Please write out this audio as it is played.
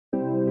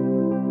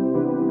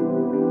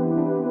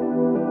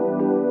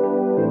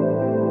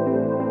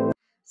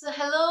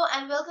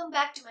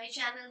welcome back to my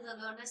channel,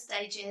 The Learner's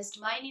Digest.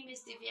 My name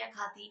is Divya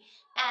Khati,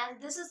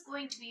 and this is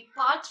going to be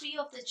part 3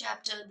 of the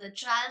chapter, the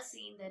trial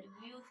scene that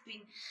we've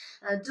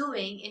been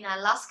doing in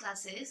our last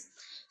classes.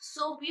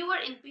 So we were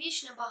in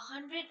page number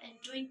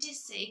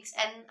 126,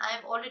 and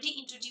I've already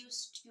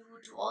introduced you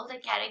to all the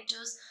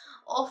characters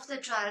of the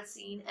trial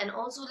scene, and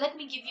also let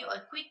me give you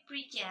a quick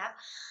recap.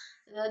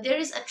 There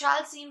is a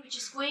trial scene which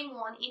is going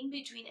on in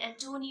between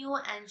Antonio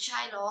and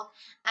Shylock,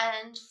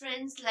 and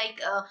friends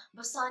like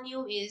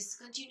Bassanio is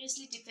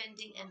continuously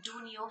defending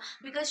Antonio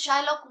because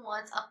Shylock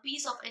wants a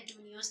piece of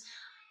Antonio's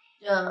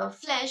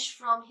flesh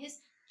from his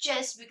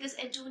chest because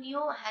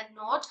Antonio had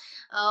not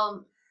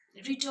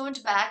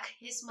returned back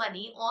his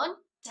money on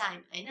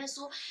time.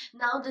 So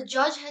now the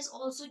judge has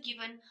also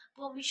given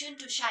permission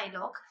to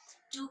Shylock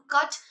to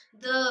cut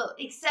the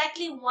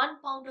exactly 1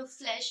 pound of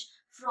flesh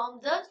from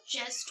the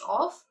chest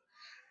of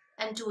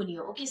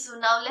Antonio. Okay, so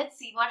now let's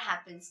see what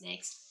happens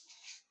next.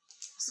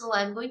 So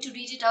I'm going to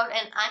read it out,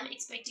 and I'm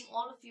expecting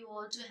all of you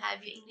all to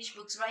have your English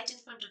books right in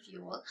front of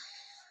you all.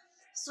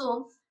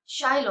 So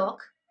Shylock,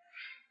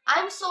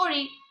 I'm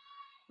sorry.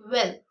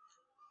 Well,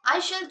 I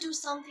shall do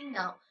something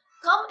now.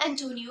 Come,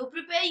 Antonio,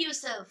 prepare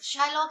yourself.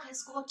 Shylock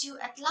has got you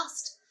at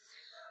last.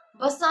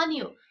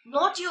 Bassanio,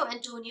 not you,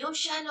 Antonio.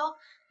 Shylock,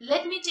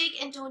 let me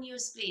take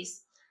Antonio's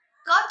place.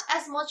 Cut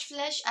as much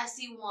flesh as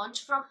you want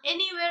from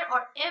anywhere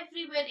or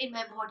everywhere in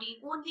my body.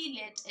 Only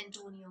let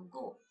Antonio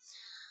go.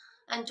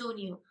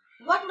 Antonio,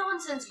 what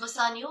nonsense,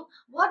 Bassanio.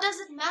 What does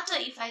it matter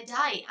if I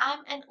die? I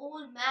am an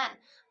old man.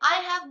 I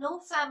have no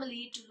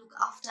family to look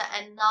after,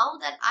 and now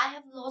that I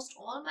have lost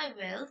all my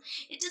wealth,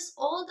 it is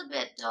all the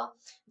better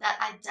that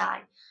I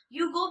die.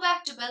 You go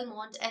back to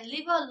Belmont and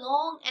live a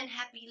long and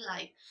happy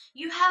life.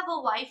 You have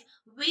a wife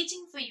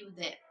waiting for you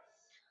there.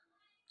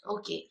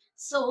 Okay,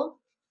 so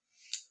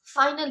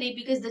finally,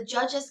 because the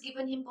judge has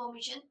given him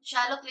permission,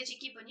 Shylock le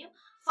ke bhanyo,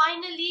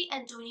 finally,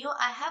 Antonio,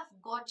 I have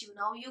got you.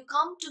 Now you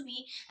come to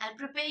me and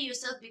prepare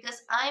yourself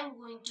because I am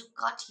going to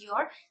cut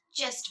your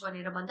chest.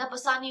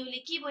 Bassanio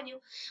le ke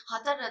bhanyo,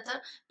 hatar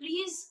hatar,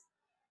 please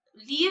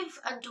leave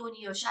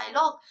Antonio.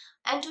 Shylock,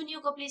 Antonio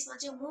ko place ma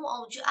chahi mu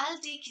aunchu. I'll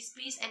take his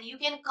place and you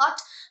can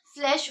cut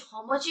flesh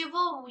how much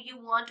ever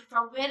you want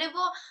from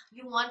wherever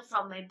you want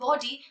from my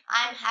body.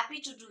 I am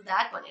happy to do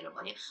that.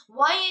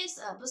 Why is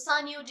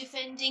Bassanio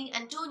defending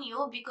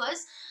Antonio?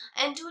 Because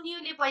Antonio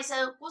le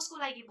paisa kosko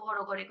lagi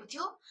boro gareko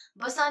thyo,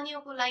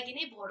 Bassanio ko lagi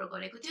नै boro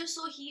gareko thyo,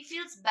 so he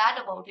feels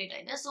bad about it,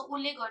 Hahn. So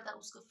उले गर्दा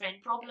उसको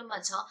friend problem ma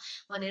cha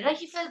भनेर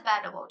he felt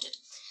bad about it.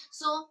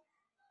 So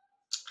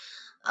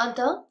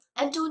अन्त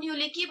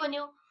एन्टोनियोले के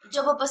भन्यो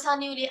जब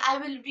बसानियोले I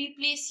will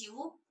replace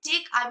you,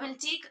 I will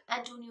take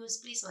Antonio's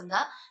place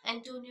भन्दा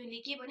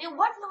एन्टोनियोले के भन्यो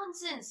what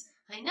nonsense,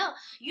 Hahn.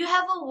 You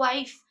have a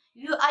wife,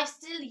 you are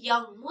still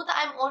young, म त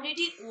I'm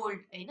already old,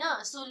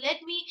 Hahn. So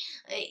let me,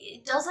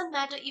 it doesn't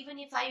matter even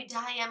if I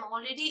die, I'm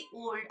already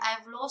old,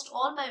 I've lost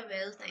all my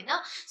wealth, Hahn.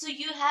 So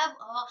you have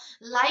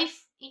a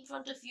life in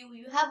front of you,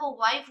 you have a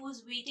wife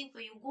who's waiting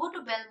for you, go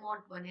to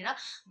Belmont भनेर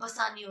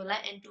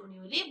बसानियोलाई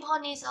एन्टोनियोले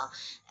भनेछ.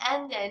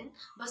 And then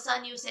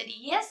Bassanio said,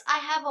 yes, I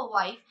have a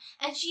wife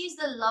and she is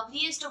the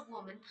loveliest of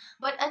women,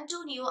 but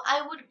Antonio,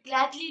 I would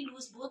gladly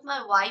lose both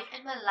my wife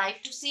and my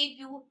life to save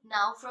you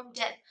now from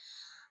death.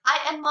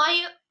 I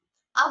admire,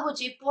 अब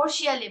चाहिँ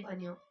पोर्सियाले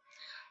भन्यो,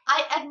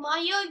 I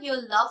admire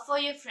your love for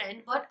your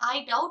friend, but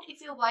I doubt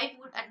if your wife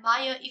would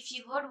admire if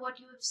she heard what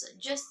you have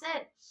just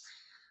said.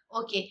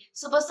 Okay,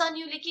 so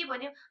Bassanioले के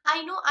भन्यो,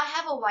 I know I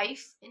have a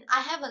wife and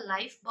I have a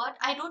life, but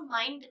I don't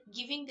mind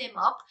giving them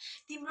up.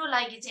 तिम्रो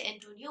लागि चाहिँ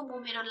Antonio म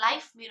मेरो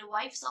life मेरो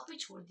wife सबै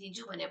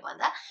छोड्दिन्छु भनेर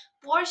भन्दा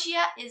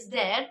Portia is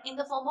there in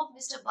the form of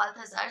Mr.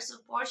 Balthazar. So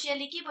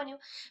Portiaले के भन्यो,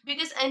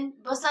 because and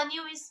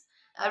Bassanio is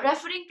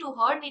referring to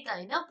her नि त,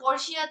 हैन.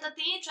 Portia त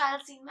त्यही ट्रायल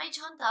सिनमै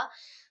छ नि त.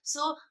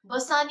 So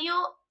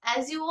Bassanio,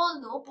 as you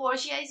all know,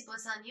 Portia is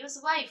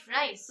Bassanio's wife,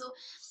 right? So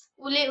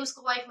उले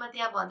उसको वाइफमा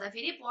त्यहाँ भन्दा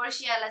फेरि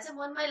पोर्सियालाई चाहिँ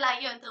मनमै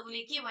लाग्यो. अन्त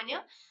उले के भन्यो,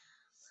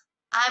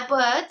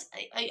 but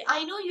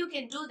I know you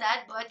can do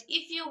that, but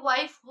if your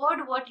wife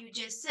heard what you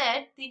just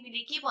said,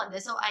 तिमीले के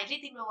भन्दैछौ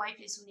अहिले तिम्रो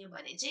वाइफले सुन्यो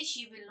भने चाहिँ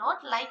she will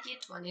not like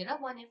it भनेर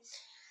भन्यो.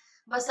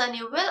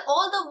 Bassanio, well,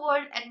 all the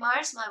world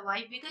admires my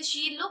wife because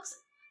she looks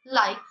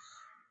like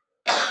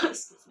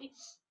excuse me,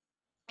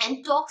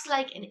 and talks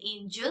like an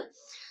angel.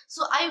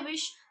 So I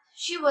wish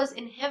she was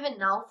in heaven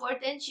now, for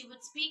then she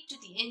would speak to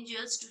the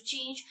angels to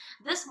change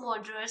this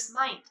murderer's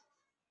mind.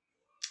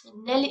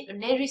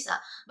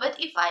 Nerissa, but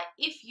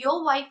if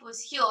your wife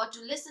was here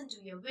to listen to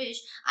your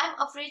wish, I'm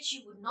afraid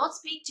she would not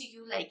speak to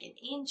you like an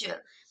angel.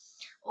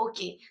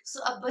 Okay,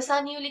 so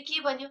Bassanioले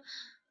के भन्यो,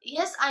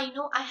 yes, I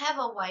know I have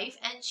a wife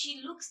and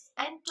she looks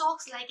and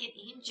talks like an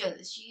angel.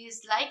 She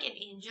is like an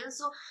angel.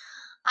 So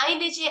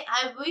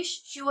I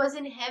wish she was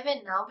in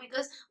heaven now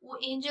because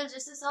angel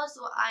जस्तो छ.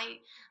 So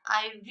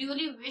I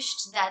really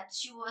wished that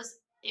she was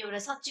एउटा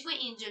साच्चीको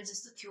angel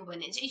जस्तो थियो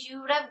भने चाहिँ she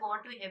would have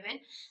gone to heaven,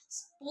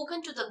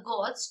 spoken to the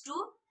gods to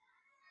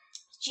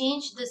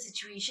change the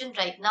situation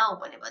right now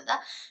भने भन्दा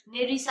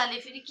नेरिसाले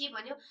फेरि के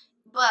भन्यो,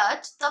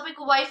 but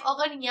तपाईको wife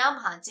अगर यहाँ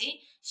भाँचे,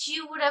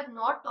 she would have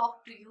not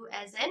talked to you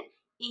as an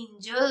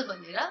angel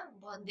भनेर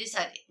भन्दैछ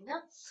अरे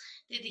हैन।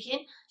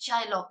 त्यतिखेर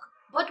Shylock,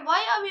 but why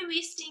are we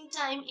wasting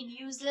time in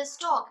useless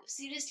talk?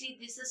 Seriously,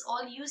 this is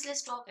all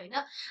useless talk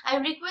Hahn. I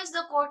request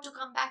the court to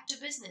come back to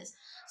business.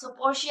 So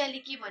Portia ले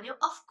के भन्यो,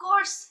 of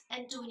course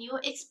Antonio,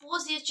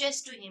 expose your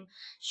chest to him.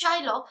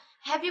 Shylock,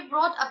 have you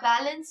brought a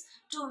balance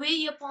to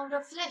weigh a pound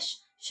of flesh?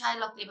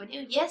 Shylock ले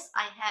भन्यो, yes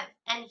I have,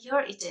 and here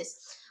it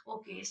is.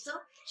 Okay, so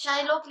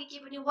Shylock ले के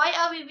भन्यो, why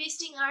are we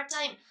wasting our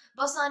time?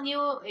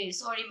 Bassanio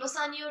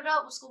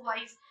र उसको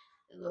wife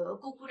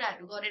को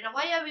कुराहरु गरेर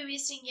why are we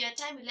wasting your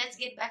time, let's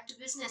get back to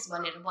business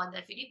भनेर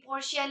भन्दाखेरि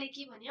Portia ले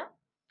के भन्यो,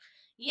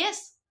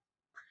 yes.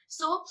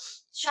 So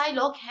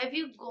Shylock, have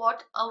you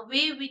got a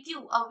weigh with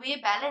you, a weigh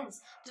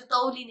balance, त्यो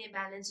तौलिने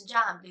balance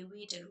जहाँ हामीले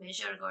weight हरु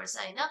measure गर्छ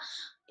हैन।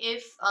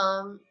 if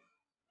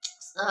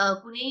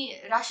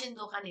कुनै ration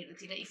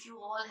दोकानहरुतिर, if you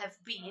all have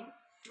been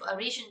to a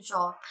ration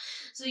shop,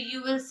 so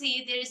you will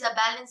see there is a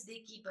balance they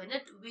keep Hahn,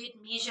 weight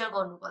measure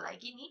गर्नुको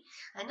लागि नि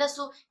हैन।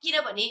 so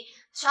किनभने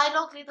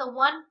Shylock ले त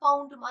 1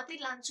 pound मात्रै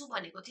लान्छु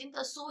भनेको थियो नि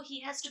त, so he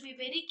has to be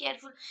very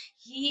careful,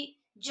 he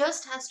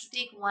just has to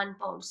take 1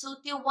 pound, so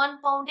त्यो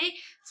 1 pound ए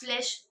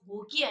flesh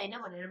हो कि हैन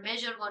भनेर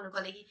measure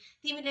गर्नुको लागि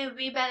तिमीले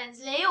weight balance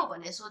ल्यायौ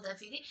भने सोध्दा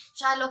फेरि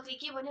Shylock ले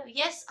के भन्यो,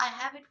 yes I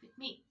have it with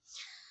me.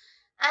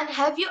 And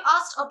have you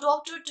asked a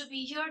doctor to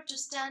be here to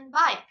stand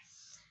by?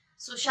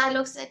 So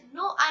Shylock said,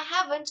 no, I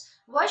haven't.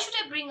 Why should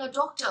I bring a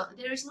doctor?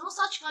 There is no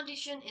such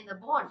condition in the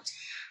bond.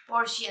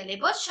 Portia,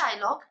 but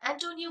Shylock,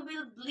 Antonio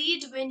will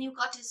bleed when you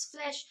cut his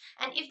flesh,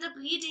 and if the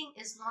bleeding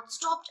is not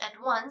stopped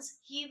at once,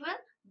 he will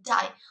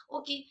die.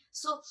 Okay,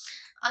 so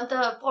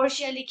अन्त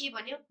Portia ले के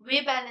भन्यो,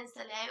 वे balance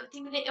त ल्यायो,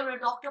 तिमीले एउटा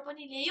doctor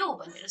पनि ल्यायौ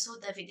भनेर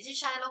सोध्दाखेरि चाहिँ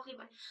Shylock ले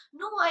भन्यो,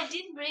 no I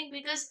didn't bring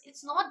because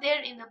it's not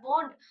there in the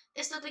bond.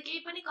 यस्तो त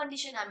केही पनि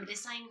कन्डिसन हामीले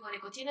साइन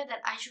गरेको थिएन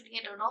that I should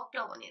get a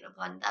doctor भनेर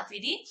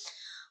भन्दाखेरि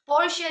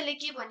Portia ले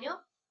के भन्यो,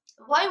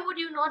 why would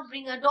you not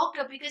bring a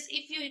doctor, because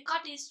if you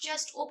cut his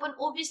chest open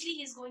obviously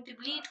he is going to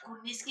bleed,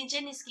 खुन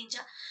निस्किन्छ।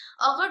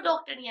 अगर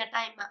डाक्टर यहाँ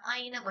टाइममा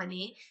आएन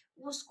भने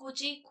उसको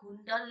चाहिँ खुन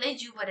डल्लै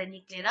जिउबाट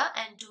निक्लेर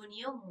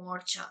एन्टोनियो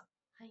मर्छ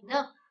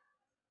हैन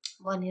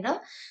भनेर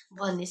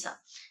भन्नेछ।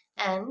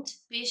 and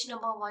page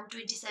number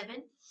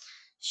 127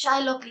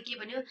 Shylock ले के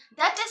भन्यो,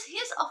 that is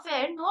his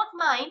affair not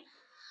mine,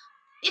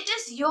 it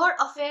is your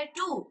affair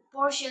too.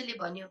 Portia ले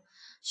भन्यो,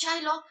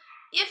 Shylock,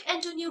 if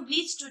Antonio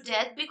bleeds to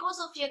death because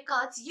of your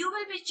cuts, you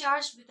will be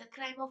charged with the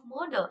crime of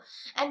murder.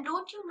 And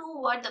don't you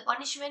know what the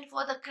punishment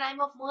for the crime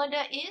of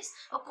murder is?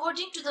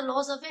 According to the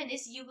laws of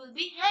Venice, you will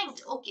be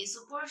hanged. Okay,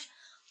 so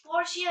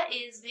Portia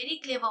is very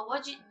clever.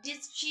 What did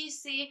she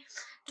say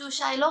to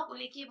Shylock?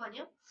 उले के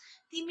भन्यो,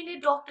 तिमीले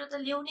doctor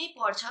त ल्याउनै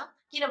पर्छ,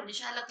 किनभने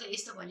Shylockले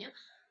यस्तो भन्यो,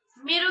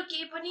 मेरो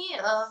के पनि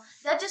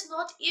that is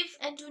not if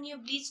Antonio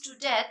bleeds to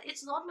death,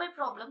 it's not my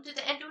problem, त्यो त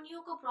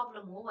एन्टोनियोको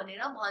प्रब्लम हो भनेर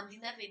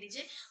भन्दिँदा फेरि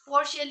चाहिँ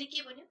Portia ले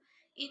के भन्यो,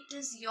 it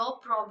is your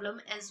problem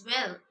as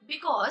well,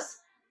 because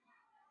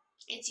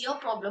it's your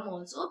problem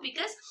also,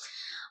 because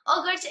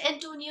अगर चाहिँ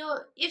Antonio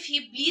if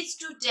he bleeds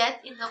to death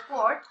in the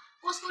court,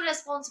 कसको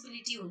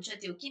responsibility हुन्छ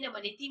त्यो,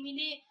 किनभने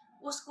तिमीले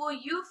उसको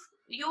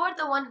you are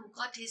the one who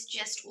cut his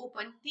chest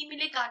open,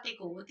 तिमीले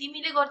काटेको हो,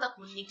 तिमीले गर्दा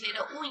खुन निक्लेर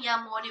उ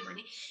यहाँ मर्यो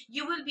भने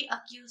you will be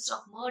accused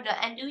of murder.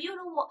 And do you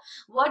know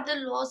what the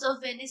laws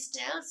of Venice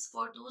tells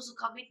for those who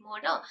commit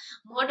murder?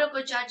 Murder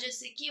को charges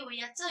चाहिँ के हो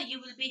याद छ,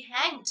 you will be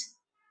hanged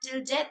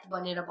till death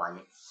भनेर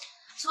भने।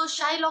 So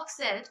Shylock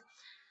said,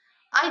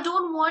 I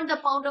don't want the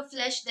pound of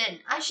flesh then,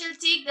 I shall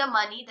take the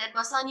money that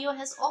Bassanio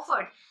has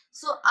offered.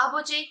 So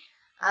अब चाहिँ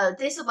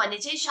त्यसो भने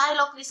चाहिँ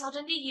Shylock ले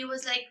suddenly he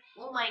was like,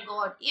 oh my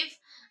god, if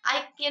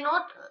I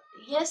cannot,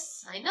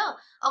 yes हैन,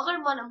 अगर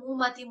मलाई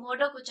मुमाथि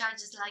मर्डरको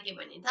charges लाग्यो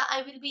भने त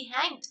I will be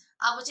hanged.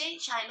 अब चाहिँ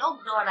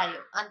Shylock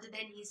डरायो, and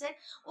then he said,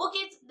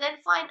 okay then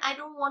fine, I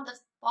don't want the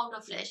pound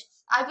of flesh,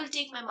 I will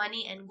take my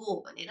money and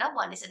go भनेर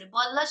भनेछ।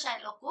 बल्ल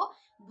Shylock को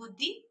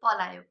बुद्धि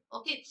पलायो।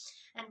 Okay,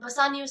 and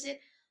Bassanio said,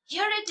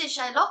 here it is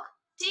Shylock,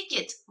 take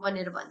it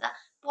भनेर भन्दा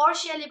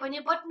Portia ले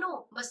भन्यो, but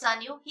no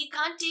Bassanio, he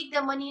can't take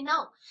the money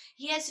now,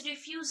 he has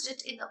refused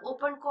it in the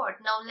open court,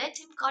 now let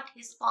him cut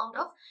his pound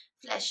of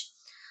flesh.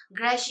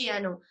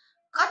 Graciano,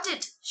 cut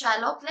it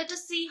Shylock, let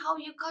us see how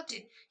you cut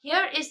it,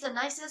 here is the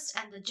nicest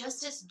and the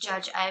justest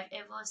judge I have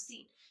ever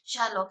seen.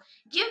 Shylock,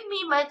 give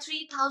me my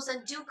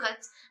 3,000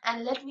 ducats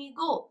and let me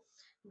go.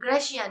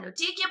 Graciano,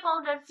 take your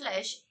pound of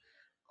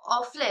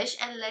flesh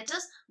and let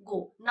us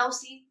go. Now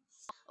see,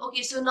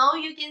 okay, so now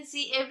you can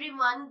see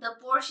everyone, the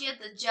Portia,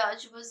 the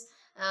judge was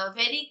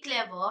very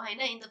clever Hahn,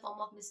 in the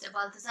form of Mr.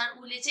 Balthazar,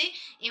 उले चाहिँ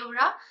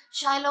एउटा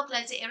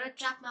Shylockलाई चाहिँ एउटा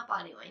ट्र्यापमा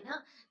पार्यो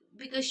हैन,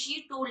 because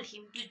she told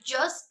him to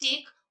just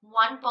take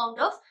 1 pound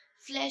of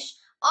flesh.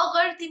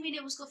 अगर तिमीले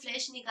उसको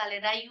flesh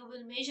निकालेर you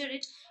will measure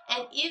it,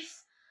 and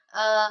if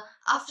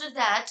after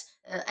that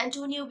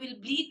Antonio will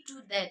bleed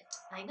to death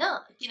हैन,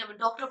 किनभने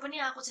डाक्टर पनि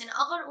आएको छैन,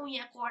 अगर उ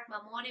यहाँ कोर्टमा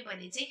मर्यो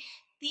भने चाहिँ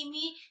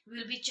Timi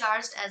will be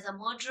charged as a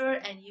murderer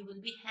and you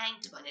will be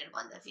hanged भनेर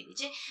भन्दाखेरि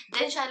चाहिँ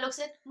then Shylock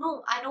said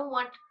no, I don't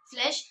want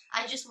flesh,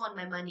 I just want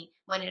my money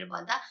भनेर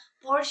भन्दा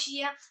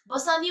Portia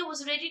Bassanio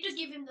was ready to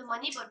give him the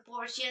money, but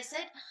Portia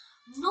said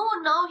no,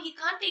 now he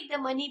can't take the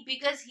money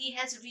because he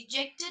has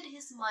rejected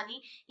his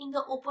money in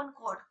the open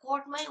court.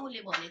 Court mai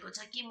ule bhaneko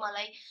cha ki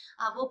malai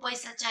abo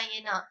paisa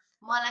चाहिएन,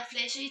 मलाई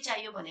फ्लेशै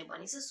चाहियो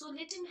भनेछ. So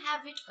let him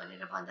have it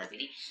भनेर भन्दा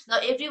फेरि now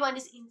everyone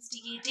is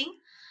instigating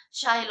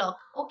Shylock.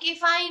 Okay,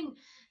 fine.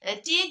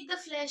 Take the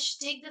flesh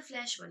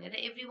भनेर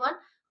everyone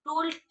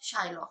told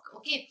Shylock.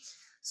 Okay,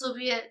 so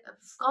we have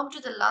come to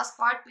the last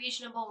part,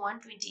 page number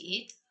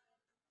 128.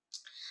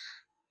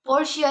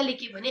 Portia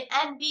लेखे भने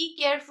and be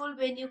careful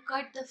when you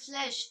cut the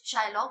flesh,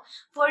 Shylock,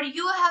 for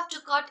you have to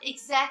cut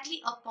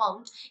exactly a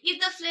pound. If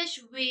the flesh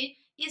weight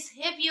is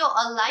heavier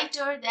or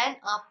lighter than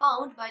a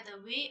pound by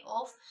the weight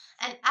of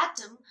an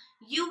atom,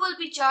 you will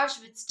be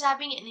charged with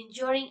stabbing and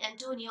injuring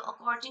Antonio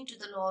according to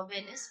the law of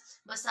Venice.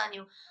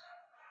 Bassanio.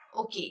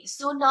 Okay,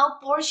 so now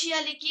Portia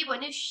लेखे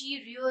भने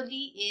she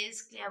really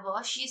is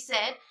clever. She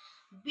said,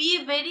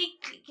 be very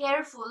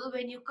careful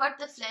when you cut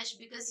the flesh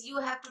because you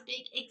have to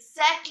take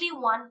exactly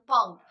 1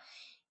 pound.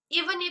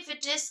 Even if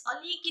it is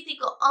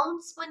alikitiko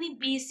ounce pani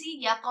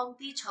besi ya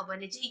kamti cha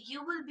भने चाहिँ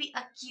you will be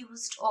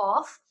accused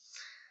of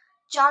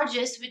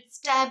charges with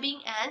stabbing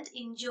and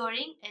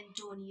injuring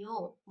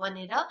Antonio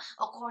भनेर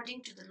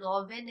according to the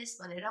law of Venice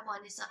भनेर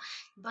भनेछ.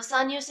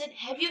 Bassanio said,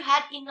 have you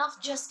had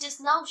enough justice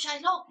now,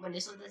 Shylock?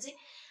 भनेर सोध्दा चाहिँ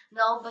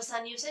now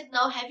Bassanio said,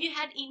 now have you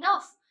had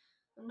enough?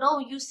 No,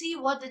 you see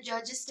what the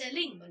judge is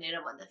telling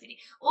भनेर भन्दा फेरि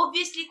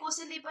obviously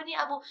कसैले पनि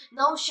अब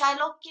now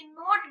Shylock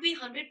cannot be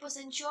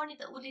 100% sure नि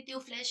त उले त्यो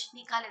फ्लेश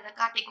निकालेर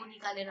काटेको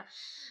निकालेर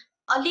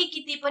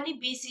अलिकति पनि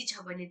बेसी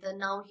छ भने त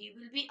now he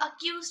will be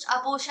accused.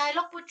 अब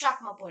Shylock को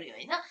ट्र्यापमा पर्यो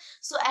हैन.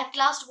 So at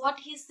last what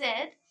he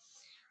said,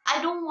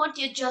 I don't want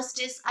your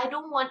justice, I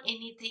don't want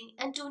anything.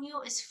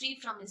 Antonio is free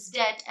from his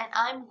debt and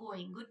I'm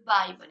going.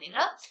 Goodbye भनेर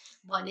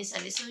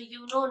भनिसके. So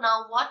you know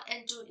now what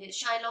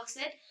Shylock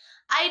said.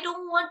 I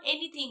don't want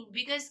anything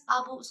because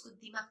अब उसको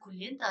दिमाग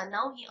खुल्यो नि त.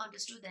 Now he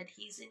understood that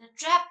he is in a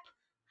trap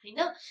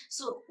Hahn.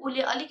 So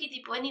उले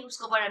अलिकति पनि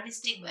उसकोबाट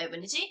मिस्टेक भयो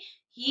भने चाहिँ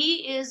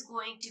he is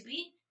going to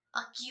be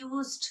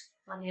accused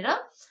भनेर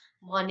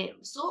भने.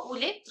 So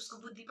उले उसको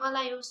बुद्धि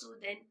पलायो. So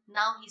then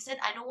now he said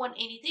I don't want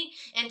anything.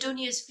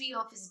 Antonio is free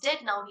of his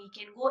debt. Now he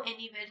can go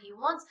anywhere he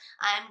wants.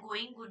 I am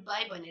going.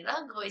 Goodbye भनेर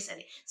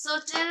गइसरे.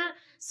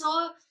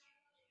 So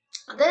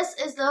this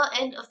is the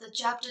end of the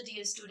chapter,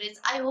 dear students.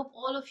 I hope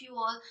all of you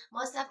all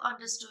must have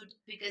understood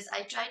because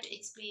I tried to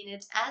explain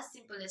it as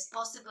simple as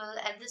possible,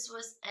 and this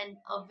was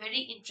a very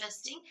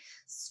interesting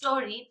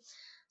story.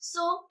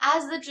 So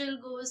as the drill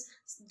goes,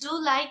 do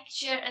like,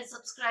 share and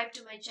subscribe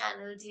to my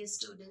channel, dear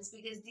students,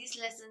 because these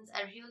lessons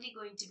are really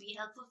going to be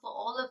helpful for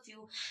all of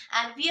you,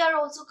 and we are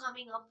also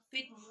coming up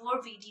with more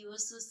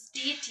videos, so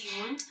stay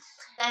tuned.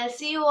 I'll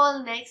see you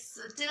all next.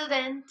 So till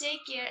then,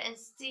 take care and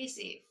stay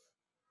safe.